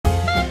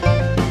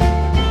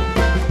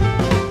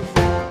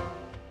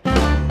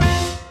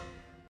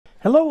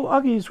Hello,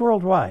 Augies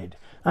Worldwide.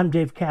 I'm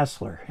Dave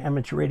Casler,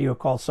 amateur radio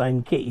call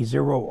sign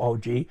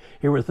KE0OG,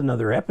 here with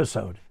another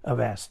episode of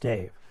Ask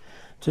Dave.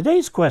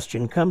 Today's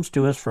question comes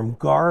to us from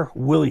Garr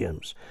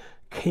Williams,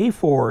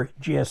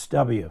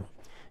 K4GSW.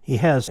 He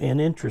has an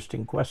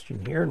interesting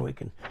question here, and we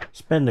can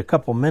spend a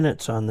couple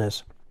minutes on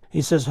this.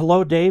 He says,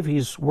 hello, Dave.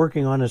 He's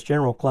working on his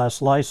general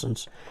class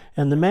license,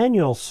 and the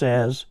manual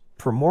says,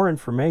 for more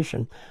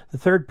information, the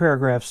third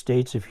paragraph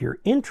states if you're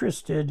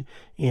interested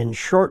in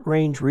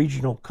short-range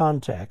regional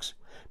contacts,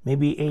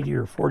 maybe 80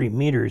 or 40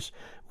 meters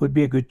would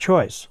be a good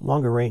choice.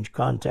 Longer-range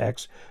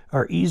contacts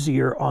are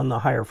easier on the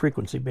higher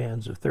frequency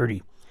bands of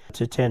 30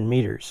 to 10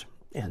 meters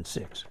and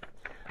 6.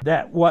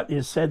 That what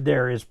is said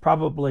there is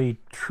probably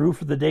true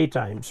for the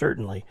daytime,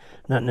 certainly,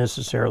 not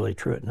necessarily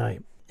true at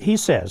night. He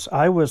says,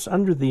 I was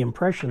under the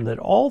impression that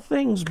all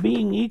things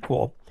being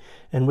equal,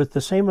 and with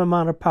the same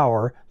amount of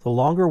power, the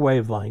longer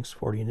wavelengths,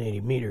 40 and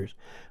 80 meters,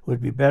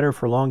 would be better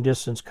for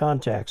long-distance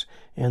contacts,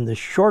 and the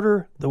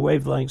shorter the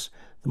wavelengths,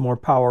 the more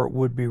power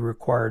would be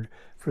required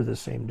for the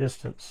same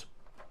distance.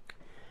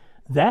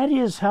 That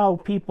is how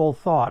people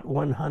thought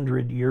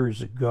 100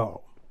 years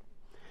ago.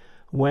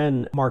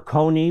 When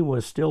Marconi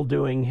was still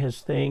doing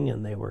his thing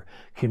and they were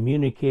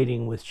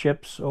communicating with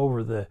ships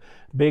over the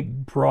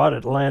big, broad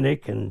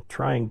Atlantic and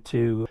trying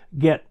to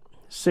get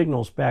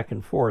signals back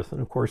and forth. And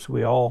of course,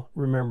 we all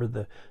remember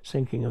the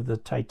sinking of the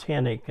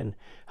Titanic and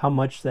how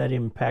much that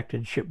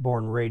impacted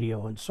shipborne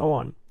radio and so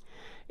on.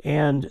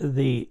 And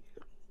the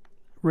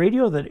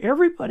radio that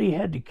everybody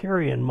had to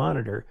carry and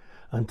monitor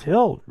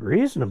until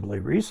reasonably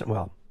recent,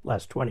 well,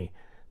 last 20,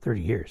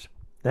 30 years,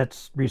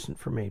 that's recent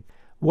for me,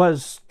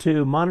 was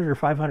to monitor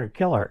 500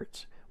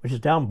 kilohertz, which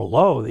is down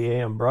below the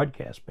AM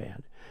broadcast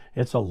band.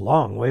 It's a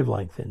long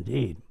wavelength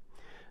indeed.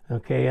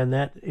 Okay, and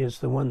that is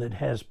the one that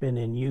has been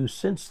in use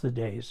since the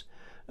days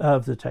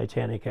of the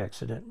Titanic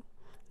accident.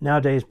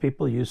 Nowadays,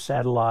 people use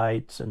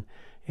satellites and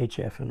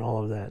HF and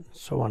all of that, and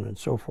so on and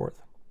so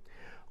forth.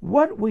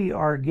 What we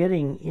are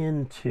getting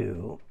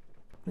into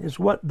is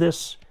what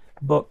this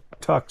book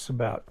talks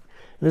about.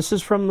 This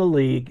is from the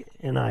League,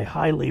 and I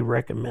highly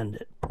recommend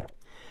it.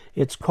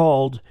 It's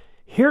called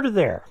Here to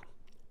There,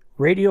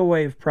 Radio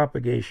Wave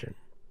Propagation.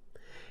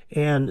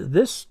 And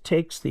this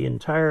takes the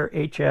entire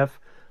HF,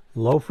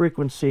 low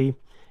frequency,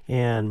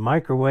 and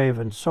microwave,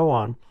 and so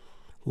on,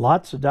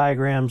 lots of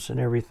diagrams and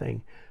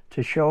everything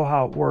to show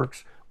how it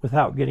works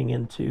without getting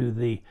into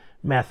the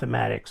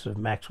mathematics of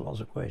Maxwell's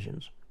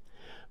equations.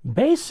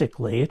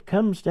 Basically, it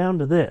comes down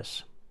to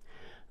this.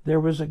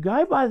 There was a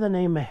guy by the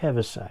name of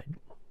Heaviside.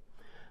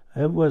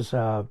 It was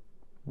a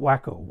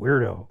wacko,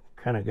 weirdo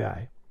kind of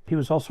guy. He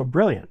was also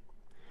brilliant.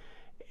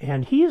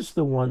 And he is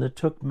the one that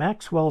took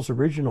Maxwell's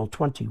original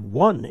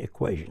 21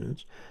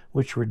 equations,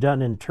 which were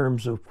done in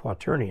terms of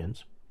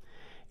quaternions,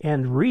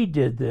 and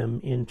redid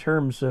them in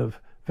terms of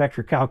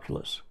vector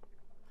calculus,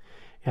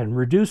 and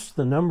reduced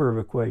the number of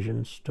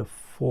equations to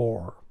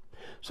 4.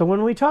 So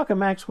when we talk of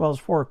Maxwell's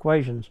 4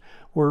 equations,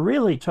 we're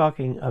really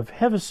talking of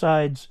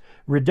Heaviside's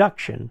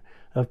reduction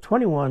of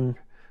 21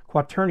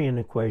 quaternion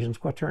equations.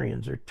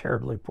 Quaternions are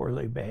terribly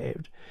poorly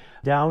behaved,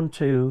 down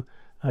to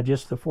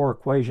just the 4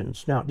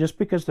 equations. Now, just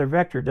because they're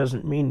vector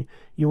doesn't mean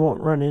you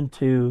won't run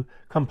into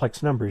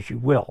complex numbers. You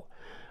will.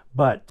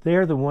 But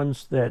they're the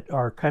ones that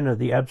are kind of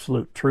the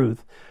absolute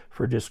truth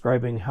for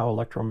describing how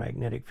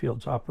electromagnetic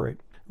fields operate.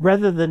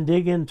 Rather than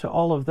dig into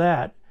all of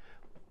that,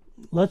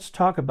 let's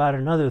talk about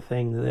another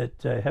thing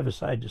that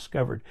Heaviside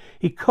discovered.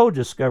 He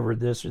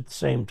co-discovered this at the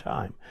same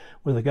time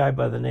with a guy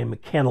by the name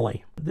of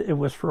Kennelly. It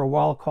was for a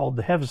while called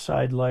the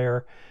Heaviside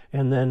layer,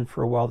 and then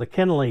for a while the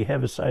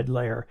Kennelly-Heaviside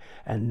layer,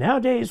 and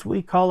nowadays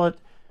we call it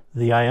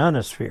the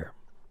ionosphere.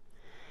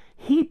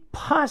 He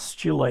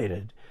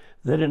postulated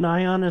that an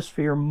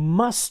ionosphere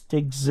must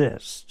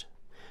exist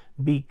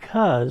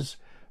because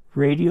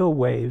radio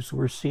waves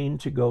were seen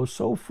to go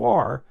so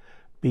far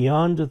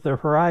beyond the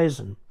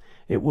horizon.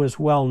 It was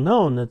well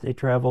known that they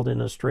traveled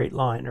in a straight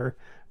line, or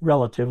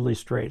relatively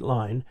straight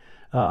line.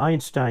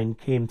 Einstein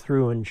came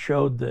through and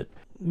showed that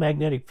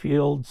magnetic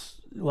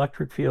fields,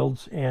 electric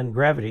fields, and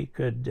gravity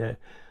could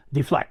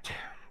deflect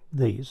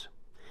these.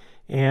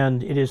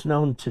 And it is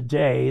known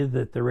today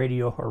that the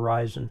radio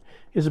horizon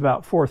is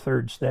about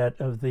 4/3 that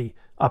of the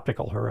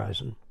optical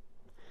horizon.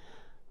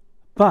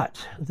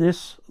 But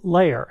this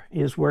layer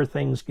is where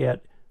things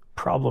get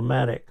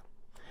problematic.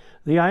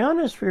 The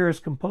ionosphere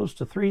is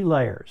composed of 3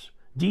 layers,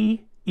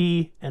 D,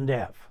 E, and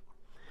F.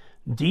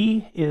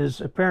 D is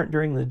apparent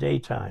during the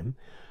daytime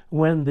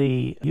when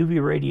the UV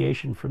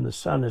radiation from the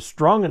sun is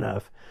strong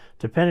enough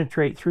to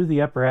penetrate through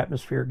the upper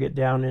atmosphere, get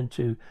down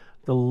into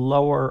the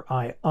lower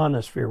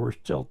ionosphere. We're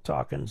still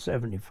talking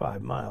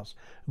 75 miles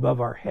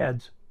above our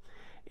heads,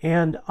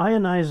 and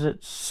ionize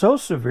it so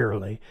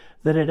severely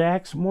that it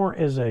acts more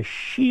as a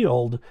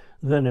shield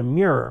than a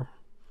mirror.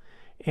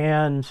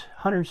 And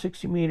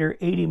 160 meter,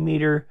 80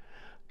 meter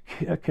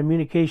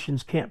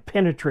communications can't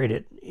penetrate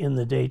it in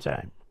the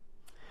daytime.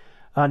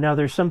 Now,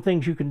 there's some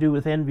things you can do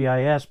with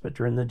NVIS, but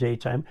during the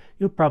daytime,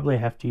 you'll probably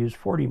have to use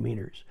 40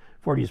 meters.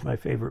 40 is my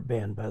favorite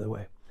band, by the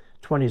way.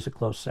 20 is a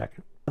close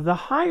second. The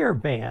higher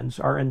bands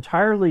are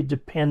entirely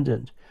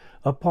dependent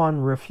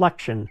upon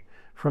reflection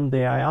from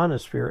the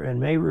ionosphere and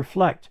may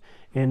reflect,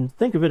 and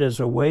think of it as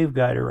a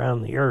waveguide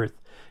around the Earth.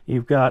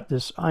 You've got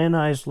this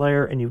ionized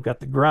layer and you've got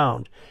the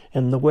ground,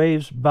 and the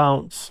waves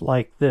bounce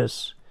like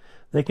this.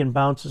 They can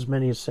bounce as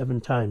many as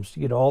 7 times to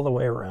get all the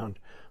way around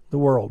the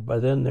world. By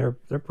then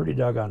they're pretty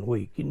doggone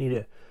weak. You need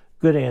a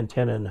good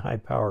antenna and high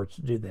power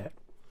to do that.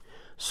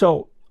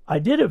 So I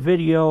did a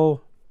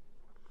video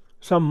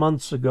some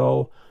months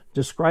ago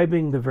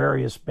describing the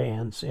various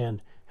bands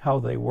and how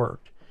they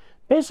worked.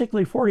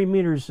 Basically 40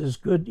 meters is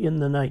good in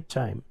the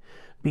nighttime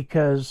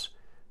because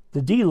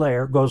the D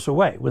layer goes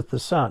away with the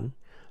sun.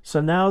 So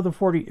now the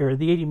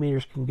 80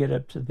 meters can get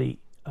up to the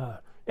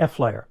F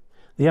layer.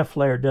 The F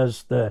layer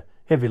does the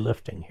heavy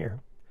lifting here.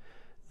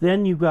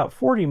 Then you've got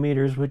 40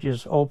 meters, which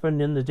is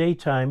open in the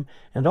daytime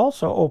and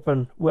also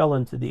open well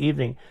into the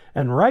evening.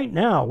 And right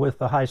now, with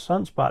the high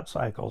sunspot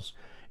cycles,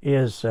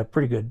 is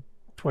pretty good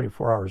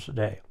 24 hours a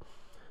day.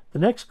 The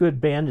next good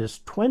band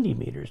is 20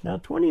 meters. Now,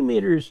 20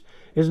 meters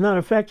is not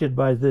affected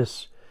by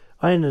this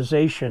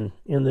ionization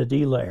in the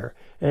D layer,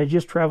 and it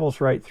just travels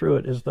right through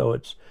it as though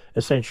it's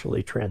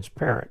essentially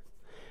transparent.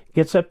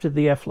 Gets up to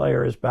the F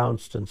layer, is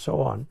bounced, and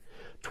so on.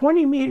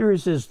 20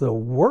 meters is the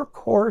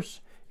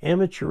workhorse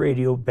amateur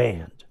radio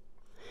band,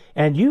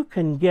 and you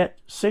can get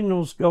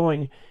signals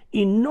going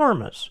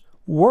enormous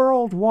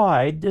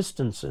worldwide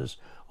distances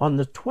on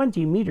the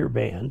 20-meter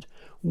band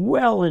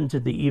well into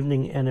the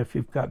evening. And if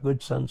you've got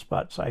good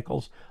sunspot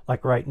cycles,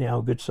 like right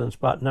now, good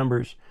sunspot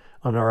numbers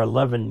on our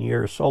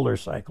 11-year solar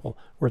cycle,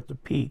 we're at the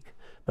peak,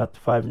 about the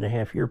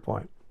 5.5-year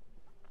point,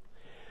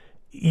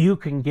 you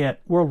can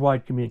get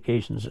worldwide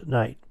communications at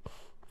night.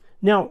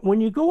 Now, when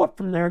you go up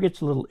from there, it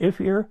gets a little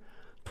iffier.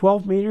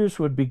 12 meters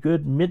would be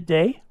good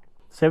midday,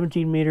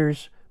 17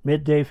 meters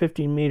midday,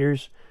 15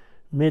 meters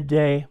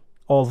midday.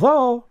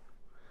 Although,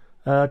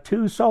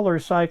 2 solar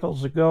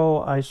cycles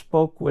ago, I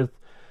spoke with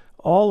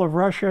all of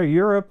Russia,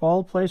 Europe,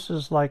 all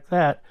places like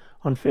that,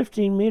 on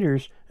 15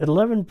 meters at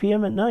 11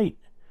 p.m. at night.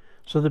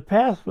 So the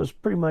path was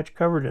pretty much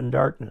covered in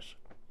darkness.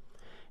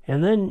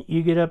 And then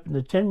you get up in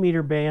the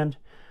 10-meter band.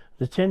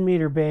 The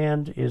 10-meter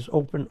band is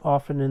open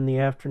often in the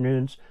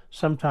afternoons,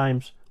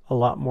 sometimes a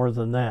lot more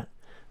than that.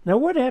 Now,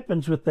 what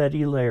happens with that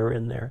E layer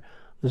in there?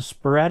 The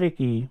sporadic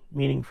E,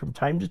 meaning from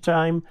time to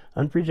time,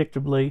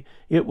 unpredictably,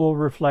 it will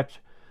reflect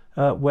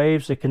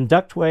waves. It can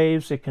duct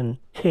waves. It can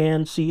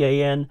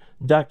C-A-N,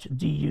 duct,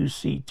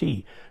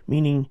 D-U-C-T,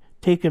 meaning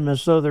take them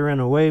as though they're in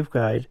a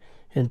waveguide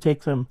and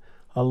take them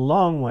a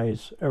long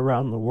ways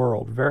around the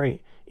world.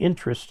 Very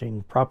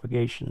interesting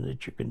propagation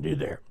that you can do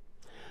there.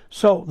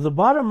 So the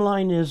bottom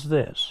line is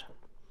this.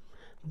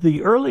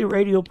 The early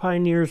radio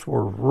pioneers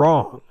were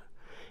wrong,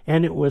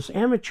 and it was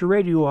amateur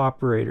radio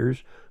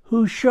operators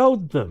who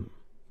showed them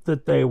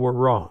that they were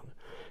wrong.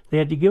 They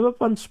had to give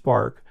up on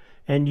spark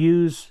and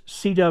use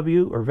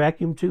CW or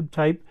vacuum tube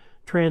type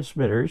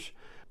transmitters,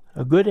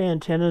 good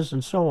antennas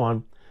and so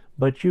on,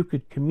 but you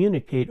could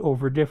communicate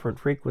over different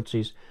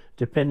frequencies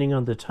depending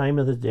on the time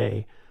of the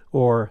day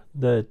or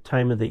the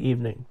time of the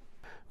evening.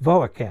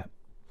 Voap,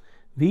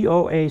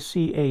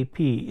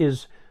 V-O-A-C-A-P,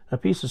 is a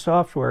piece of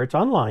software. It's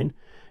online.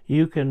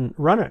 You can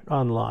run it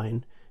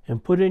online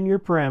and put in your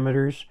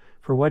parameters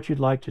for what you'd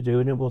like to do,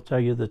 and it will tell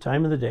you the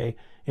time of the day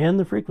and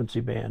the frequency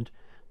band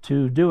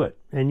to do it.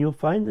 And you'll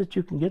find that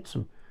you can get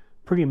some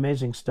pretty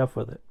amazing stuff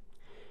with it.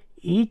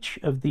 Each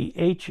of the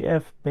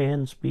HF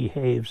bands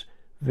behaves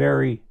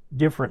very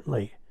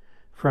differently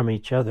from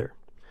each other.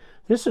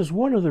 This is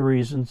one of the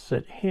reasons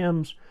that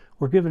hams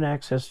were given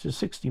access to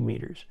 60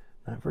 meters.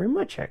 Not very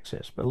much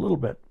access, but a little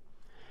bit.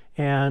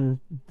 And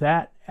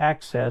that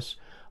access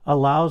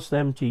allows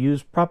them to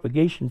use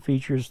propagation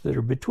features that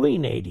are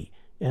between 80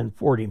 and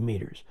 40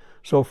 meters.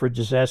 So for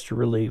disaster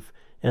relief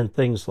and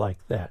things like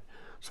that.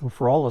 So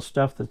for all the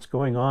stuff that's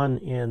going on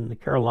in the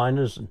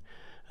Carolinas and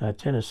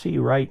Tennessee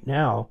right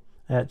now,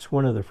 that's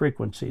one of the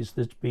frequencies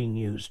that's being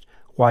used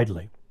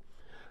widely.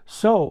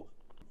 So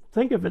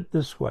think of it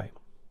this way.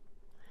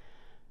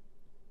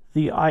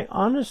 The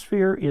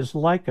ionosphere is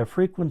like a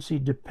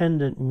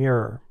frequency-dependent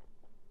mirror.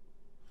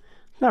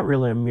 It's not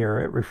really a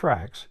mirror, it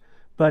refracts,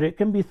 but it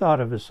can be thought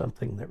of as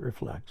something that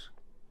reflects.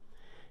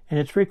 And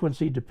it's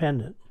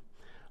frequency-dependent.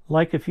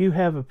 Like if you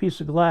have a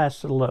piece of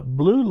glass that'll let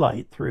blue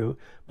light through,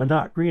 but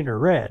not green or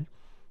red,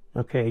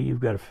 okay, you've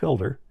got a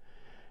filter,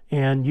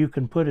 and you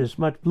can put as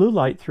much blue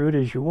light through it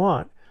as you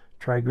want.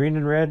 Try green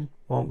and red,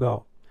 won't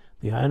go.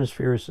 The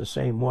ionosphere is the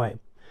same way.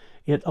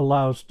 It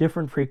allows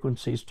different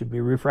frequencies to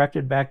be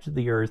refracted back to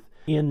the Earth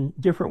in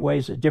different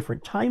ways at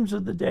different times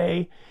of the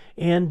day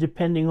and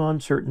depending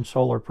on certain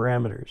solar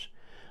parameters.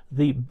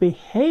 The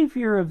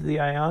behavior of the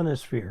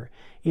ionosphere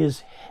is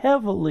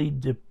heavily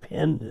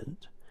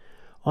dependent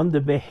on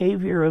the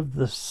behavior of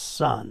the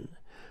sun,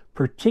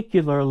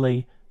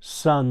 particularly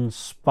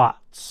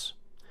sunspots.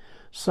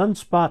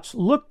 Sunspots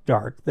look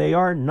dark. They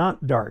are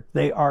not dark.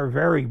 They are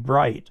very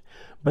bright,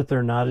 but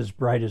they're not as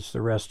bright as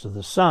the rest of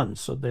the sun,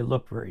 so they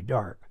look very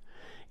dark.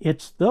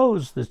 It's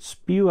those that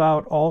spew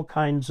out all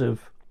kinds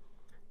of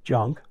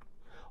junk,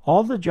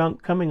 All the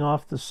junk coming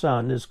off the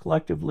sun is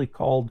collectively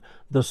called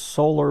the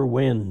solar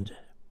wind.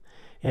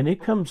 And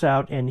it comes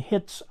out and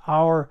hits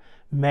our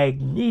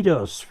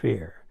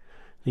magnetosphere.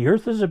 The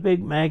Earth is a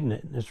big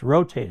magnet, and it's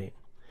rotating.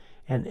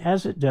 And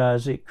as it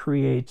does, it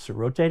creates a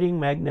rotating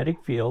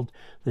magnetic field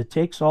that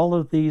takes all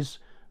of these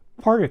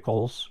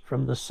particles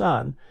from the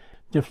sun,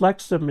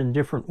 deflects them in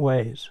different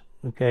ways,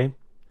 okay?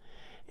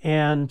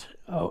 And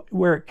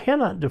where it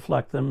cannot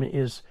deflect them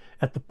is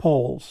at the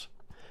poles,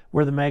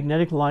 where the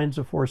magnetic lines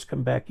of force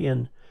come back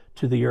in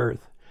to the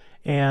Earth.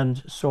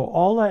 And so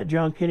all that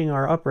junk hitting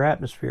our upper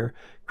atmosphere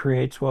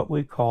creates what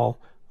we call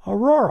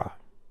aurora.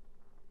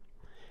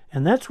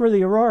 And that's where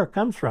the aurora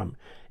comes from.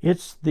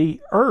 It's the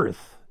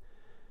Earth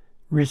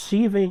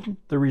receiving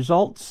the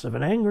results of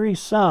an angry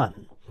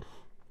sun.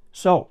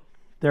 So,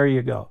 there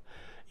you go.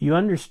 You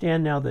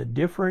understand now that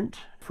different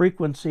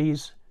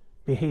frequencies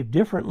behave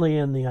differently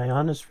in the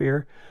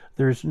ionosphere.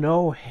 There's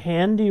no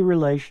handy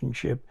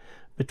relationship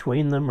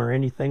between them or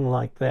anything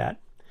like that.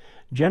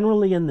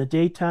 Generally in the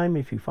daytime,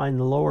 if you find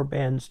the lower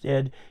bands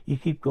dead, you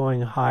keep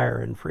going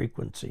higher in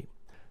frequency.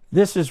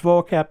 This is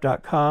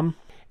vocap.com,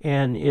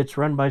 and it's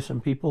run by some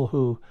people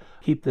who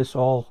keep this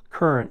all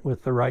current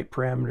with the right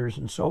parameters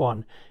and so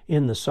on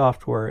in the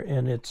software,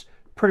 and it's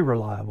pretty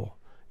reliable.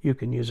 You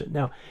can use it.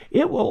 Now,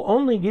 it will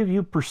only give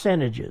you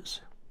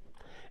percentages.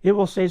 It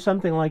will say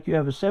something like you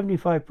have a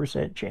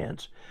 75%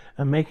 chance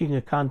of making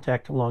a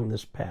contact along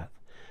this path,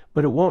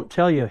 but it won't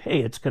tell you,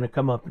 hey, it's going to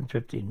come up in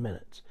 15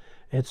 minutes.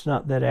 It's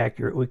not that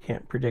accurate. We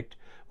can't predict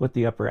what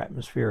the upper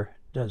atmosphere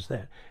does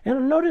that.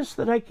 And notice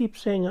that I keep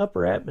saying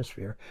upper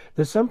atmosphere.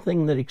 There's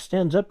something that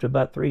extends up to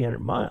about 300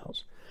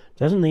 miles.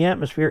 Doesn't the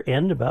atmosphere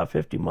end about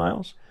 50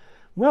 miles?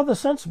 Well, the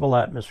sensible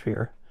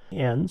atmosphere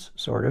ends,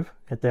 sort of,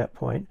 at that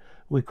point.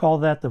 We call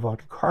that the von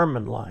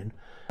Karman line.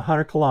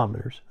 100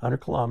 kilometers. 100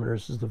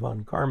 kilometers is the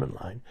von Karman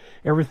line.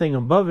 Everything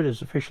above it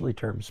is officially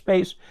termed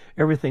space.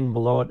 Everything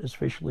below it is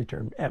officially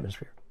termed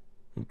atmosphere.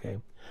 Okay?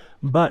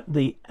 But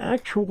the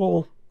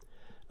actual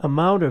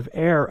amount of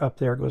air up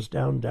there goes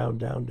down, down,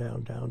 down,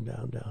 down, down,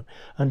 down, down,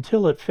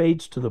 until it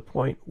fades to the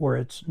point where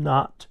it's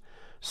not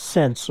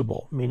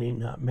sensible, meaning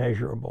not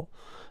measurable.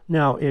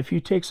 Now, if you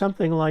take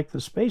something like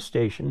the space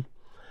station,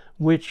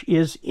 which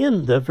is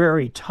in the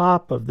very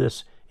top of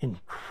this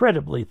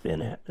incredibly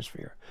thin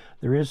atmosphere,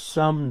 there is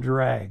some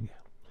drag.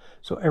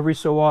 So every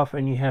so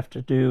often you have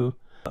to do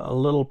a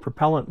little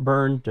propellant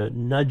burn to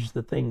nudge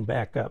the thing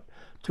back up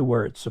to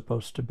where it's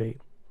supposed to be.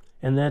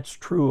 And that's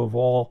true of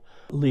all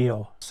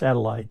LEO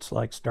satellites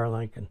like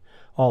Starlink and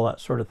all that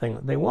sort of thing.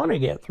 They want to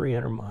get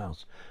 300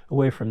 miles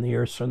away from the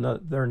Earth so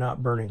that they're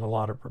not burning a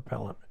lot of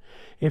propellant.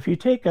 If you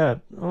take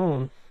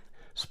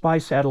spy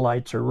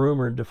satellites are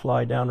rumored to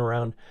fly down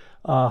around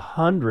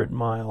 100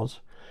 miles,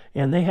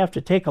 and they have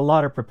to take a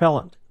lot of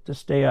propellant to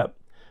stay up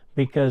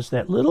because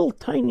that little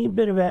tiny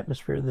bit of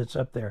atmosphere that's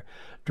up there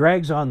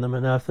drags on them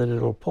enough that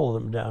it'll pull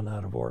them down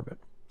out of orbit.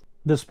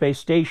 The space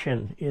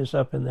station is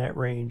up in that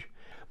range.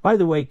 By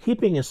the way,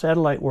 keeping a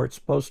satellite where it's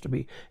supposed to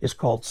be is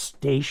called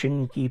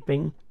station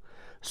keeping.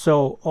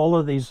 So all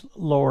of these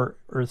lower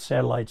Earth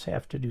satellites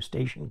have to do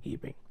station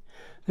keeping.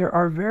 There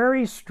are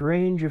very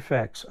strange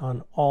effects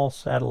on all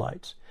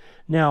satellites.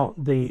 Now,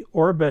 the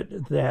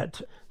orbit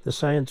that the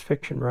science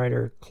fiction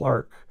writer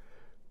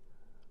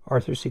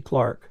Arthur C.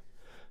 Clarke,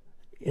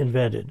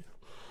 invented,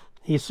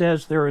 he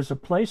says there is a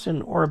place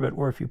in orbit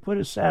where if you put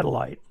a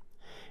satellite,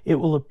 it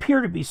will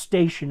appear to be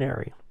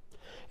stationary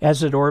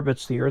as it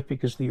orbits the Earth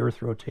because the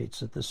Earth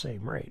rotates at the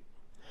same rate.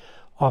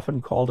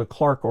 Often called a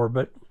Clarke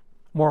orbit,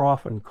 more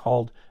often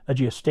called a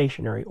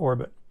geostationary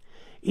orbit.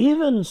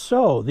 Even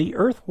so, the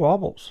Earth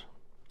wobbles.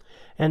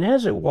 And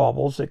as it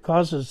wobbles, it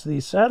causes the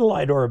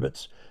satellite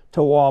orbits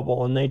to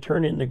wobble, and they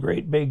turn into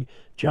great big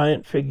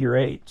giant figure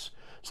eights.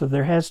 So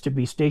there has to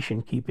be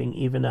station keeping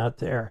even out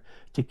there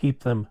to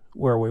keep them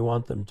where we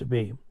want them to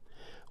be.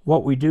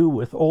 What we do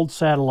with old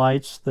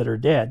satellites that are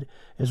dead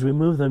is we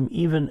move them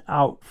even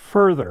out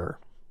further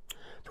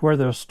to where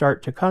they'll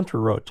start to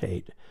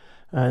contra-rotate.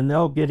 And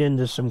they'll get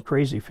into some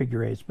crazy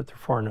figure eights, but they're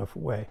far enough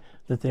away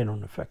that they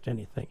don't affect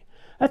anything.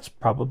 That's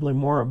probably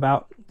more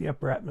about the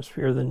upper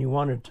atmosphere than you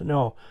wanted to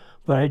know.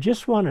 But I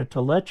just wanted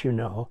to let you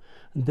know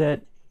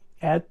that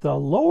at the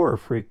lower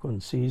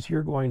frequencies,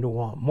 you're going to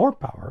want more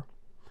power.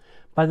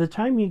 By the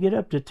time you get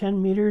up to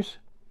 10 meters,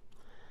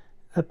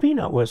 a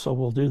peanut whistle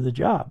will do the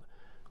job.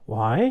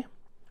 Why?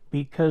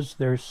 Because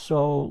there's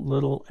so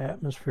little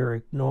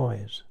atmospheric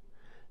noise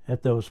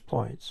at those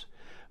points.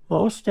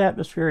 Most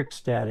atmospheric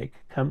static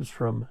comes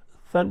from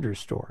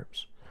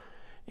thunderstorms,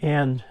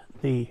 and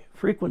the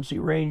frequency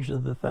range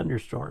of the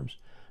thunderstorms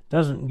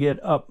doesn't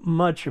get up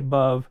much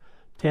above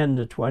 10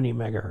 to 20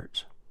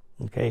 megahertz.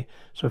 Okay,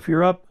 so if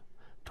you're up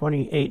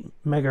 28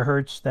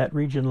 megahertz, that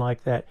region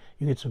like that,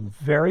 you get some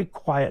very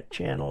quiet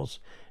channels,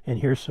 and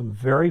here's some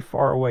very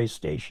far away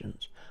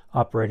stations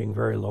operating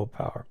very low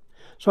power.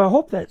 So I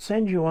hope that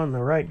sends you on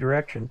the right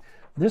direction.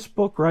 This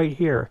book right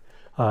here,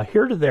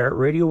 Here to There,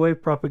 Radio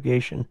Wave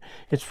Propagation,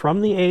 it's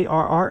from the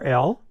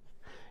ARRL.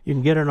 You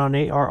can get it on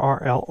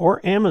ARRL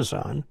or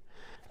Amazon.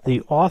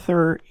 The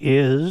author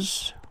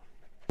is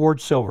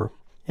Ward Silver,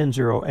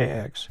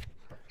 N0AX.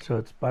 So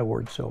it's by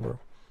Ward Silver,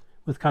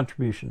 with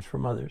contributions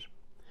from others.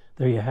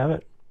 There you have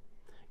it.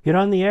 Get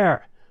on the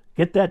air.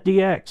 Get that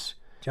DX.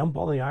 Jump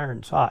all the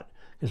irons hot,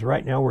 because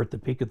right now we're at the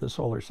peak of the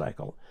solar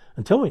cycle.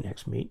 Until we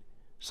next meet,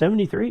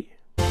 73.